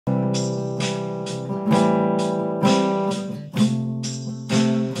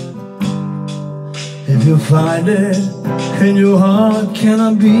If you find it in your heart, can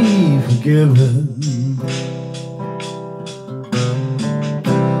I be forgiven?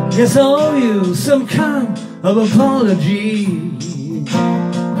 Guess I owe you some kind of apology.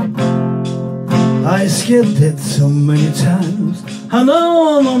 I skipped it so many times, I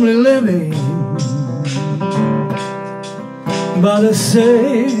know I'm only living, but a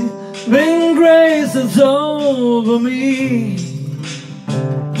saving grace is over me.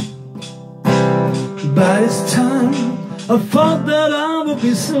 By this time, I thought that I would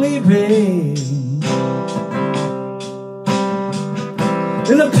be sleeping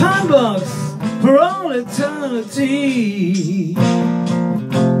in a pine box for all eternity.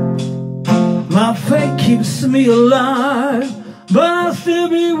 My fate keeps me alive, but I'll still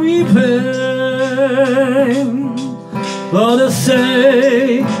be weeping, for the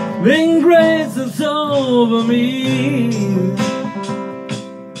saving grace is over me.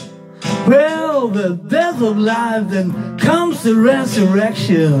 Well, the death of life, then comes the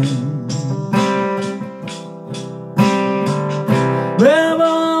resurrection. Where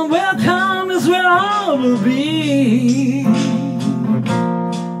time is where I will be.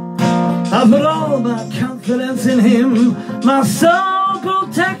 I put all my confidence in Him, my sole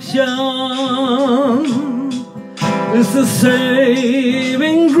protection. It's the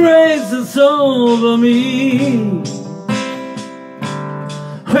saving grace that's over me.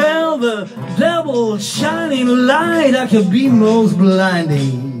 Well, the devil's shining light, I could be most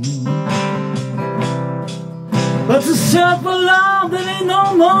blinding, but to search for love, that ain't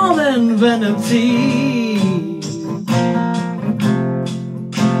no more than vanity.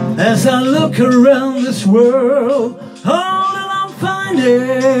 As I look around this world, all that I'm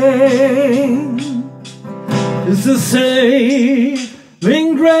finding is the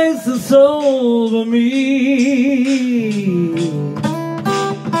saving grace that's over me.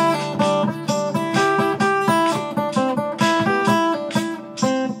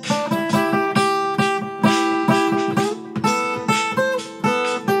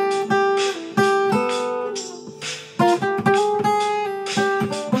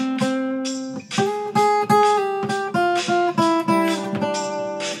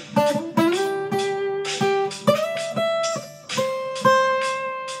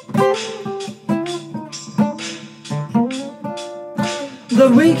 The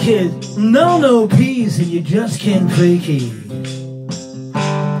wicked know no peace, and you just can't fake it.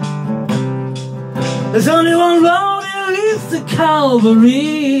 There's only one road that leads to Calvary.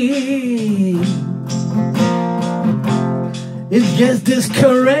 It gets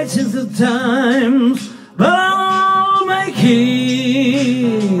discouraged at times, but I'll make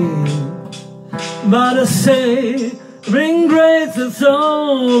it. By the saving grace that's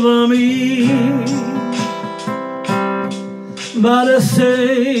over me. By the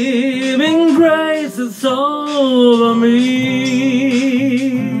saving grace that's over me.